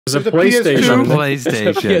There's a PlayStation.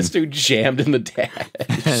 PlayStation. PS2 jammed in the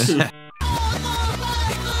dash.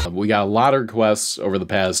 We got a lot of requests over the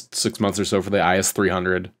past 6 months or so for the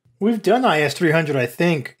IS300. We've done IS300, I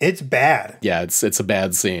think. It's bad. Yeah, it's a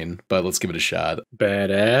bad scene, but let's give it a shot.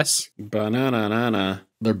 Badass. Banana.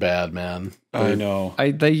 They're bad, man. I know. I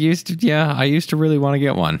used to really want to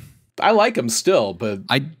get one. I like them still, but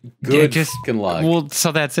good fucking luck. Well,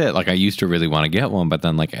 so that's it. Like, I used to really want to get one, but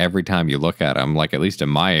then, like, every time you look at them, like, at least in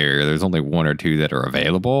my area, there's only one or two that are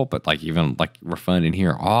available. But, like, even, like, we're finding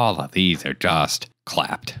here, all of these are just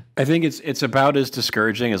clapped. I think it's about as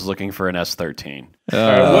discouraging as looking for an S13. All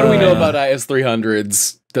right, what do we know about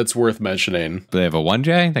IS300s that's worth mentioning? They have a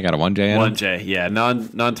 1J? They got a 1J in 1J, yeah.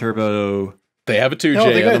 Non-turbo. They have a 2J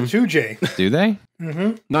No, they got a in them. 2J. Do they?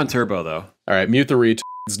 Mm-hmm. Non-turbo, though. All right, mute the retards.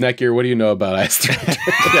 Neckgear, what do you know about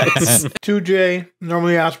IS300? 2J,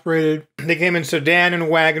 normally aspirated. They came in sedan and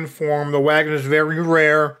wagon form. The wagon is very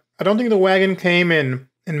rare. I don't think the wagon came in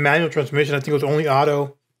manual transmission. I think it was only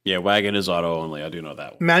auto. Yeah, wagon is auto only. I do know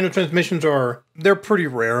that one. Manual transmissions they're pretty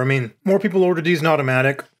rare. I mean, more people order these in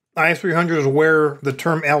automatic. IS300 is where the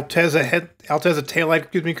term Altezza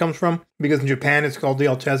taillight, comes from. Because in Japan, it's called the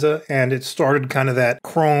Altezza. And it started kind of that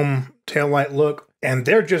chrome taillight look. And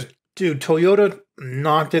they're just, dude, Toyota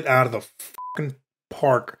knocked it out of the fucking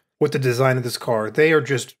park with the design of this car. They are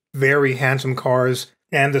just very handsome cars.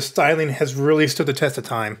 And the styling has really stood the test of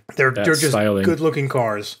time. They're just good-looking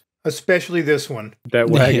cars. Especially this one.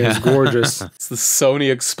 That wagon is gorgeous. It's the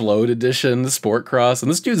Sony XPLOD edition, the Sportcross,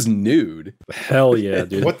 and this dude's nude. Hell yeah,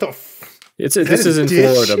 dude. What the This is in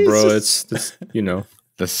Florida, bro. It's you know.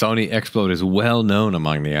 The Sony XPLOD is well known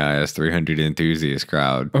among the IS300 enthusiast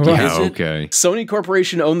crowd. Oh, yeah, okay. Sony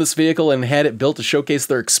Corporation owned this vehicle and had it built to showcase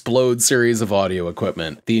their XPLOD series of audio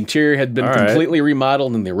equipment. The interior had been completely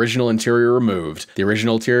remodeled and the original interior removed. The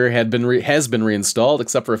original interior has been reinstalled,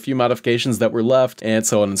 except for a few modifications that were left, and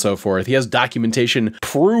so on and so forth. He has documentation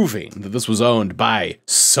proving that this was owned by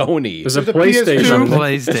Sony. There's a PlayStation.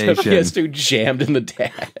 PS2 jammed in the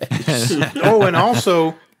dash. Oh, and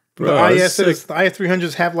also... Bro, the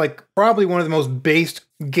IS300s have like probably one of the most based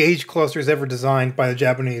gauge clusters ever designed by the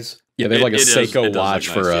Japanese. Yeah, they're like a Seiko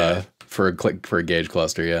watch nice, for a gauge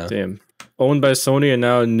cluster. Yeah, damn. Owned by Sony, and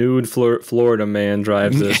now a nude Florida man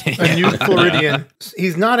drives this. A nude Floridian.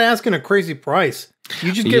 He's not asking a crazy price.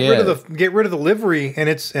 You just get rid of the livery, and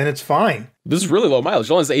it's fine. This is really low mileage.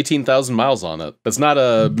 It only has 18,000 miles on it. That's not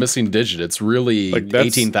a missing digit. It's really like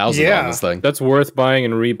 18,000 on this thing. That's worth buying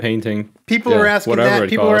and repainting. People are asking that.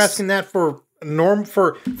 People are asking that for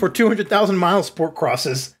 200,000 mile sport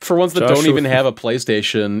crosses. For ones that don't even have a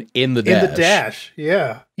PlayStation in the dash. In the dash,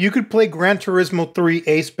 yeah. You could play Gran Turismo 3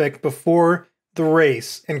 A-Spec before the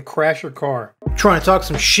race and crash your car. Trying to talk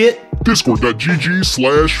some shit?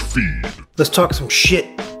 Discord.gg/feed. Let's talk some shit,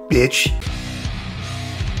 bitch.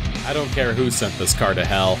 I don't care who sent this car to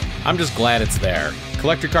hell. I'm just glad it's there.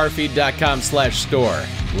 CollectorCarFeed.com/store.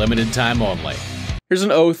 Limited time only. Here's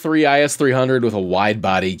an 03 IS300 with a wide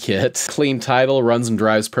body kit. Clean title, runs and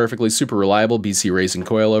drives perfectly, super reliable, BC racing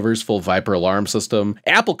coilovers, full Viper alarm system,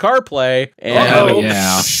 Apple CarPlay, and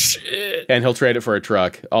and he'll trade it for a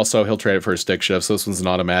truck. Also, he'll trade it for a stick shift, so this one's an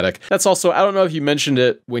automatic. That's also, I don't know if you mentioned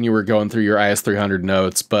it when you were going through your IS300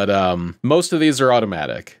 notes, but most of these are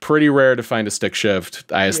automatic. Pretty rare to find a stick shift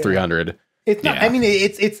IS300. Yeah. It's not, I mean,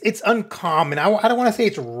 it's uncommon. I don't want to say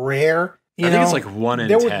it's rare. I think it's like 1 in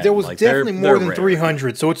 10. There was like definitely more than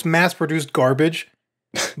 300, so it's mass-produced garbage.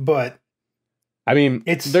 But I mean,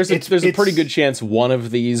 there's a pretty good chance one of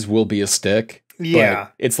these will be a stick. Yeah,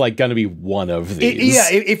 but it's like gonna be one of these.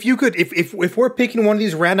 If we're picking one of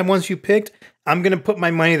these random ones you picked, I'm gonna put my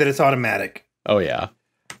money that it's automatic. Oh yeah,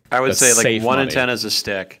 I would say like 1 in money. 10 is a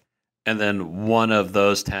stick. And then one of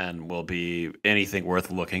those 10 will be anything worth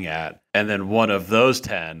looking at. And then one of those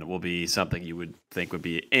 10 will be something you would think would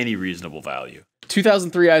be any reasonable value.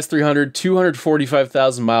 2003 IS300,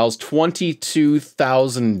 245,000 miles,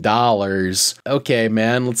 $22,000. Okay,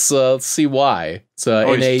 man, let's see why. It's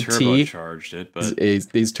NAT. He's turbocharged it, but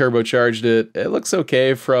he's turbocharged it. It looks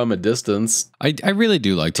okay from a distance. I really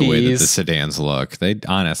do like the way that the sedans look. They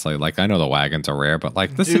honestly, like, I know the wagons are rare, but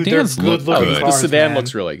like the sedans look good. The sedan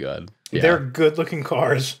looks really good. Yeah. They're good looking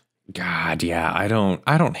cars. God, yeah, I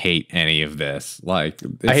don't hate any of this. Like,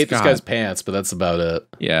 I hate this guy's pants, but that's about it.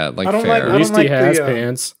 Yeah, like I don't fair. like, At least he has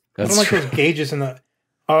pants. I don't like those gauges in the.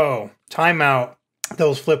 Oh, timeout.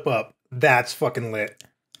 Those flip up. That's fucking lit.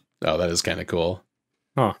 Oh, that is kind of cool.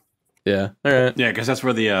 Huh. Yeah. All right. Yeah, because that's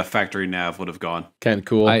where the factory nav would have gone. Kind of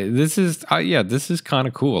cool. This is kind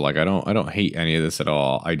of cool. Like I don't hate any of this at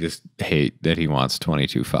all. I just hate that he wants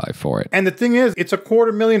 22.5 for it. And the thing is, it's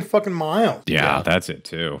 250,000 fucking miles. Yeah, that's it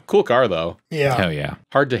too. Cool car though. Yeah. Hell yeah.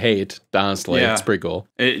 Hard to hate, honestly. Yeah. It's pretty cool.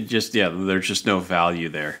 It just there's just no value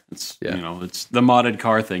there. It's Yeah. it's the modded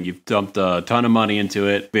car thing. You've dumped a ton of money into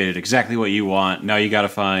it, made it exactly what you want. Now you got to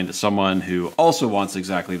find someone who also wants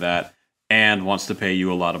exactly that and wants to pay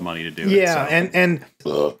you a lot of money to do it. Yeah, So. and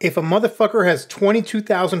if a motherfucker has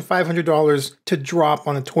 $22,500 to drop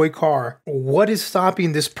on a toy car, what is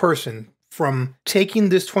stopping this person from taking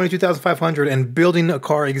this $22,500 and building a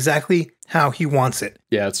car exactly how he wants it?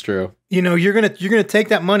 Yeah, it's true. You know, you're gonna take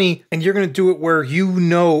that money and you're gonna do it where you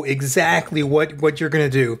know exactly what you're gonna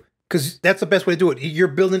do. Because that's the best way to do it. You're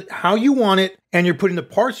building it how you want it, and you're putting the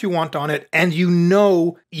parts you want on it, and you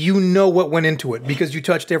know what went into it because you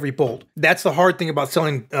touched every bolt. That's the hard thing about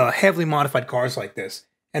selling heavily modified cars like this,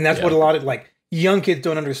 and that's what a lot of like young kids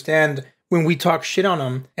don't understand when we talk shit on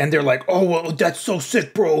them, and they're like, "Oh, well, that's so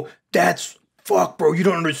sick, bro. That's fuck, bro. You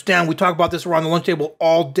don't understand. We talk about this around the lunch table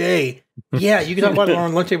all day. Yeah, you can talk about it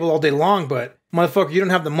around the lunch table all day long, but motherfucker, you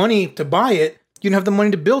don't have the money to buy it. You don't have the money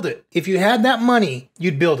to build it. If you had that money,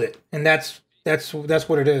 you'd build it. And that's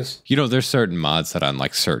what it is. You know, there's certain mods that on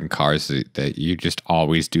like certain cars that you just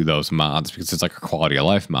always do those mods because it's like a quality of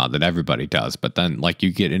life mod that everybody does. But then like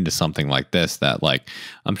you get into something like this that like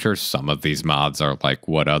I'm sure some of these mods are like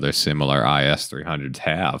what other similar IS300s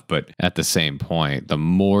have. But at the same point, the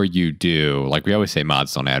more you do, like we always say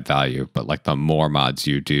mods don't add value, but like the more mods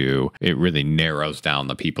you do, it really narrows down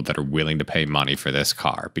the people that are willing to pay money for this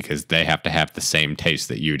car because they have to have the same taste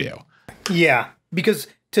that you do. Yeah, because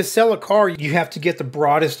to sell a car, you have to get the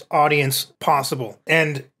broadest audience possible.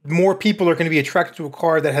 And more people are going to be attracted to a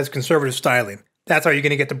car that has conservative styling. That's how you're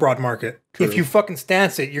going to get the broad market. True. If you fucking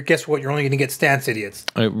stance it, guess what? You're only going to get stance idiots.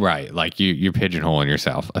 Right. Like you're pigeonholing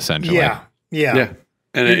yourself, essentially. Yeah.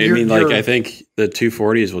 And I think the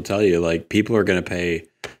 240s will tell you, like, people are going to pay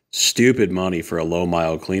stupid money for a low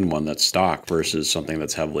mile clean one that's stock versus something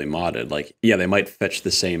that's heavily modded. Like, yeah, they might fetch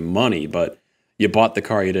the same money, but you bought the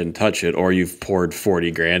car, you didn't touch it, or you've poured 40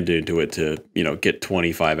 grand into it to, get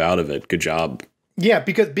 25 out of it. Good job. Yeah,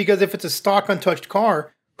 because if it's a stock untouched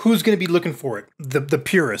car, who's going to be looking for it? The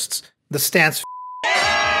purists, the stance.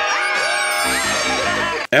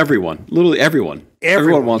 Everyone, literally everyone.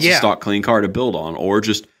 Everyone wants a yeah. stock clean car to build on, or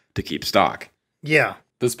just to keep stock. Yeah.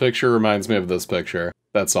 This picture reminds me of this picture.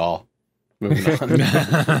 That's all. Moving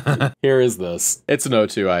on. Here is this. It's an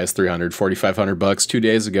 02 IS300, $4,500 2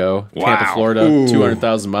 days ago. Wow. Tampa, Florida, Ooh.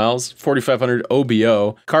 200,000 miles, 4,500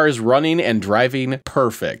 OBO. Car is running and driving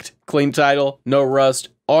perfect. Clean title, no rust,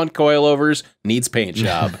 on coilovers, needs paint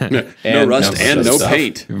job. No rust and no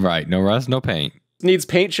paint. Right. No rust, no paint. Needs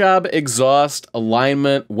paint job, exhaust,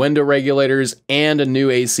 alignment, window regulators, and a new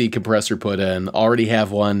AC compressor put in. Already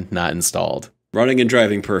have one, not installed. Running and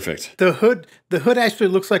driving perfect. The hood actually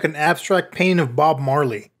looks like an abstract painting of Bob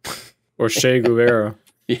Marley. Or Che Guevara.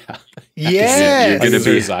 Yeah. Yeah. You're gonna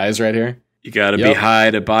be his eyes right here. You got to be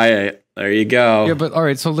high to buy it. There you go. Yeah, but all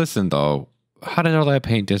right. So listen, though. How did all that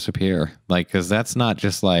paint disappear? Like, because that's not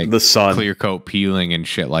just like the sun, clear coat peeling and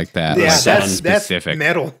shit like that. Yeah, like, that's specific.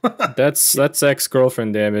 metal. That's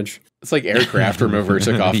ex-girlfriend damage. It's like aircraft remover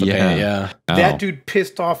took off the paint, yeah. Oh. That dude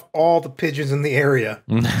pissed off all the pigeons in the area.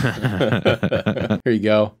 Here you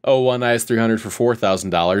go. 01 IS300 for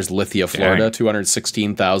 $4,000. Lithia, Florida. Dang.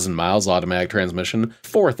 216,000 miles. Automatic transmission.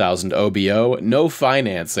 4,000 OBO. No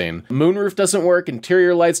financing. Moonroof doesn't work.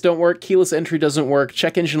 Interior lights don't work. Keyless entry doesn't work.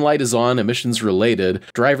 Check engine light is on. Emissions related.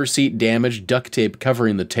 Driver seat damaged. Duct tape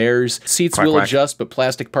covering the tears. Seats will adjust, but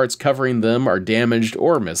plastic parts covering them are damaged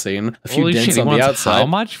or missing. A few Holy dents shit, he on the wants outside. how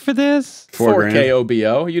much for this? 4K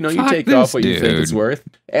OBO. You Fuck take this, off what you think dude. it's worth.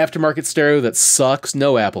 Aftermarket stereo that sucks.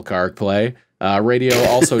 No Apple CarPlay. Radio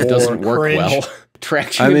also doesn't work cringe. well.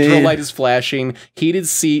 Traction control light is flashing. Heated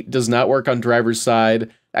seat does not work on driver's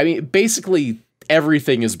side. I mean, basically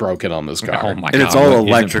everything is broken on this car. Oh my god! And it's all what isn't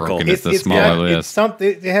electrical. broken is the smaller list.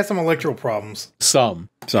 It has some electrical problems. Some.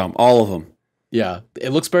 All of them. Yeah.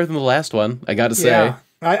 It looks better than the last one, I gotta say. Yeah.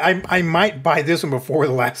 I might buy this one before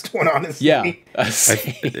the last one, honestly. Yeah.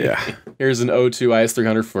 Yeah. Here's an 02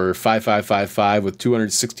 IS300 for $5,555 with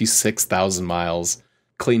 266,000 miles.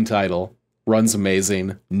 Clean title. Runs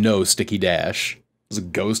amazing. No sticky dash. There's a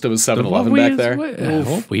ghost of a 7-Eleven back there.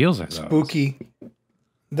 What wheels are those? Spooky.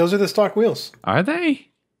 Those are the stock wheels. Are they?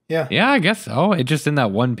 Yeah. Yeah, I guess so. It just in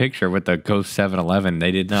that one picture with the Ghost 711,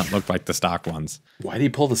 they did not look like the stock ones. Why did he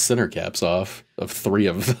pull the center caps off of 3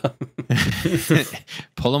 of them?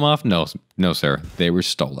 Pull them off? No, sir. They were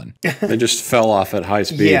stolen. They just fell off at high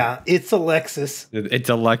speed. Yeah, it's a Lexus. It's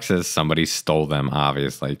a Lexus. Somebody stole them,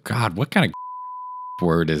 obviously. God, what kind of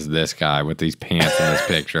word is this guy with these pants in this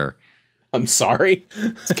picture? I'm sorry.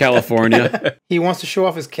 It's California. He wants to show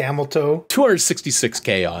off his camel toe.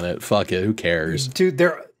 266K on it. Fuck it. Who cares? Dude,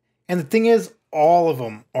 and the thing is, all of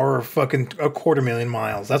them are fucking 250,000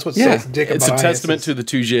 miles. That's what sells dick about It's a testament ISs. to the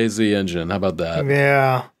 2JZ engine. How about that?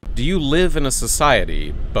 Yeah. Do you live in a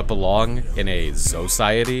society but belong in a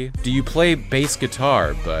society? Do you play bass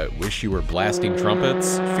guitar but wish you were blasting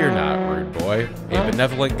trumpets? Fear not, rude boy. A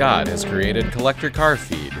benevolent God has created Collector Car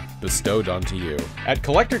Feed, bestowed onto you. At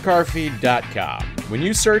collectorcarfeed.com, when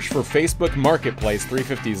you search for Facebook Marketplace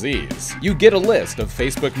 350Zs, you get a list of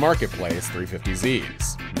Facebook Marketplace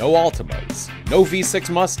 350Zs. No Altimas, no V6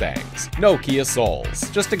 Mustangs, no Kia Souls.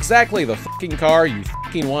 Just exactly the fucking car you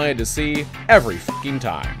fucking wanted to see every fucking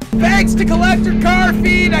time. Thanks to Collector Car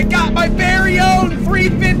Feed, I got my very own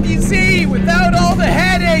 350Z without all the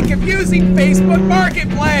headache of using Facebook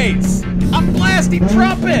Marketplace. I'm blasting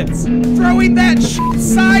trumpets, throwing that shit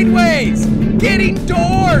sideways, getting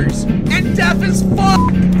doors, and deaf as fuck.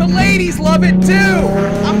 The ladies love it too.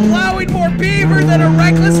 I'm plowing more beaver than a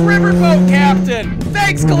reckless riverboat captain.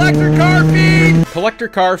 Thanks, Collector Car Feed.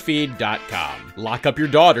 CollectorCarFeed.com. Lock up your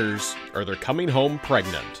daughters, or they're coming home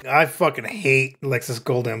pregnant. I fucking hate Lexus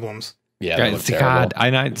gold emblems. Yeah, they look terrible. God,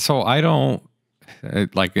 I don't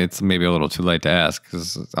like. It's maybe a little too late to ask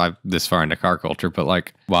because I'm this far into car culture. But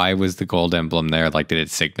like, why was the gold emblem there? Like, did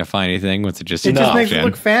it signify anything? Was it just It an just makes it option?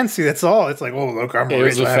 look fancy. That's all. It's like, oh, look, I'm It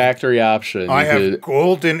rich. was a factory option. I You have could-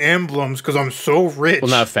 golden emblems because I'm so rich.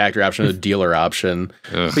 Well, not a factory option, a dealer option.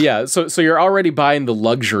 Ugh. But yeah, so you're already buying the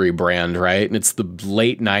luxury brand, right? And it's the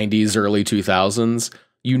late 90s, early 2000s.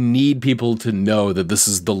 You need people to know that this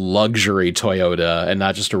is the luxury Toyota and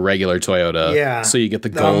not just a regular Toyota. Yeah. So you get the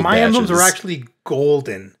gold my emblems badges. are actually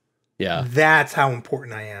golden. Yeah. That's how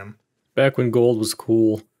important I am. Back when gold was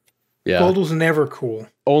cool. Yeah. Gold was never cool.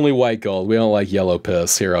 Only white gold. We don't like yellow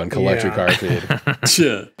piss here on Collector Yeah. Car Feed.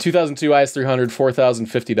 2002 IS300,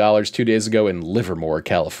 $4,050 2 days ago in Livermore,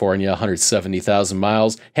 California, 170,000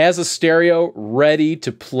 miles. Has a stereo ready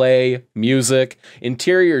to play music.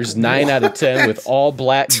 Interior's 9 out of 10 with all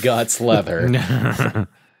black guts leather.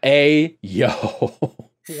 Yo.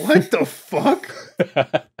 What the fuck?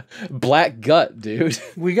 Black gut, dude.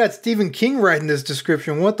 We got Stephen King writing this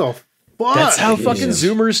description. What the fuck? That's how fucking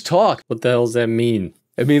Zoomers talk. What the hell does that mean?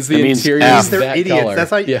 It means the It means interior F. is They're that idiots. color.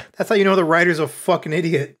 That's how you know the writer's a fucking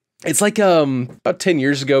idiot. It's like about 10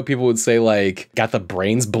 years ago, people would say like got the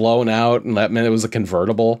brains blown out, and that meant it was a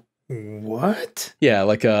convertible. What? Yeah,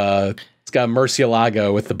 like it's got a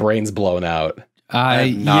Murcielago with the brains blown out.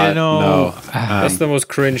 That's the most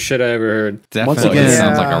cringe shit I ever heard. Definitely again-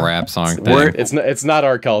 sounds like Yeah. a rap song thing. It's not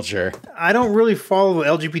our culture. I don't really follow the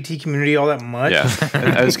LGBT community all that much.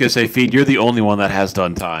 Yeah, I was gonna say, Feed, you're the only one that has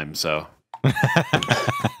done time. So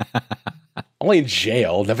Only in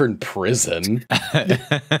jail, never in prison.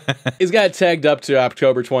 He's got it tagged up to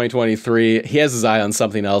October 2023. He has his eye on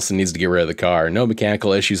something else and needs to get rid of the car. No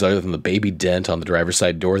mechanical issues other than the baby dent on the driver's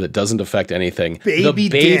side door that doesn't affect anything. The Baby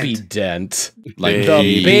baby dent. dent. Like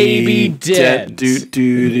The baby dent. Is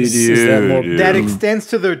that more- That extends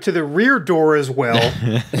to the rear door as well.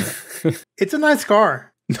 It's a nice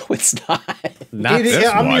car. No, it's not. not It- this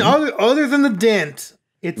I mean, one. other than the dent,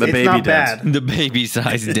 it's baby not dent. bad. The baby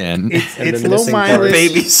size den. It's the low missing mileage. parts.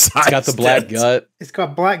 baby size. It's got the black gut. It's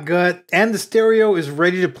got black gut, and the stereo is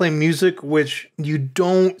ready to play music, which you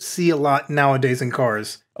don't see a lot nowadays in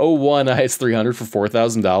cars. 01 IS300 for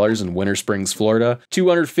 $4,000 in Winter Springs, Florida.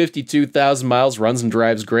 252,000 miles, runs and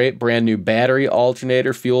drives great. Brand new battery,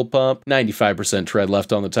 alternator, fuel pump. 95% tread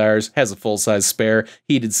left on the tires. Has a full-size spare.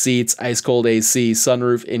 Heated seats, ice-cold AC,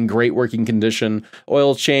 sunroof in great working condition.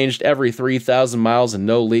 Oil changed every 3,000 miles and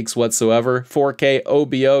no leaks whatsoever. 4K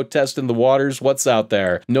OBO, testing the waters. What's out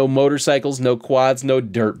there? No motorcycles, no quads, no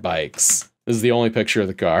dirt bikes. This is the only picture of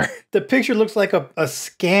the car. The picture looks like a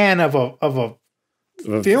scan of a A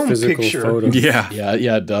Film physical picture. photo. Yeah.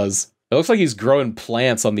 Yeah, it does. It looks like he's growing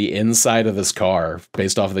plants on the inside of this car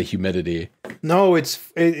based off of the humidity. No, it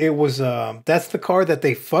was that's the car that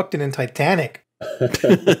they fucked in Titanic.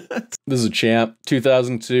 This is a champ.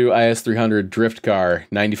 2002 IS300 drift car,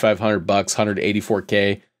 $9,500,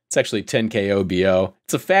 184K. It's actually 10K OBO.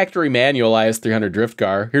 It's a factory manual IS300 drift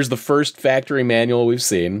car. Here's the first factory manual we've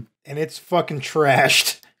seen. And it's fucking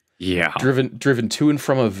trashed. Yeah. Driven to and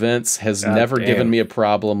from events, has God never damn. given me a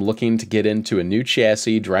problem looking to get into a new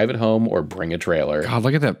chassis, drive it home, or bring a trailer. God,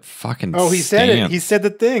 look at that fucking Oh, he said it. stamp. He said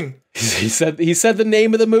the thing. He said the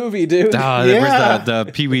name of the movie, dude. There Yeah. was the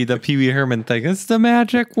Pee Wee Herman thing. It's the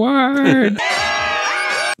magic word.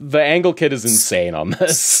 The angle kit is insane on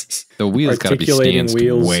this. The wheels got to be Articulating stanced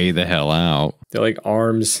wheels. way the hell out. They're like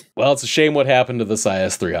arms. Well, it's a shame what happened to this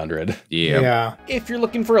IS300. Yeah. If you're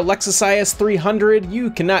looking for a Lexus IS300, you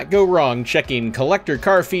cannot go wrong checking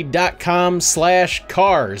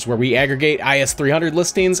collectorcarfeed.com/cars, where we aggregate IS300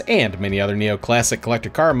 listings and many other neoclassic collector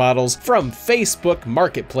car models from Facebook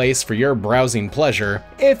Marketplace for your browsing pleasure.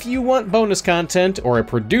 If you want bonus content or a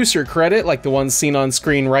producer credit like the one seen on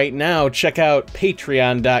screen right now, check out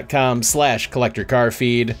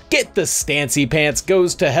patreon.com/collectorcarfeed. Get the Stancy Pants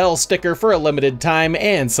Goes to Hell sticker for a limited time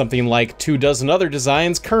and something like 24 other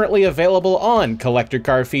designs currently available on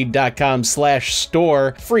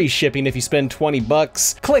collectorcarfeed.com/store. Free shipping if you spend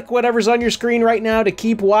 $20. Click whatever's on your screen right now to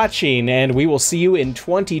keep watching, and we will see you in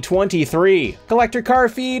 2023. Collector Car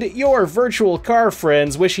Feed, your virtual car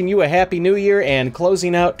friends, wishing you a happy new year and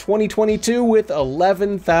closing out 2022 with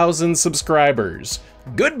 11,000 subscribers.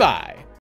 Goodbye.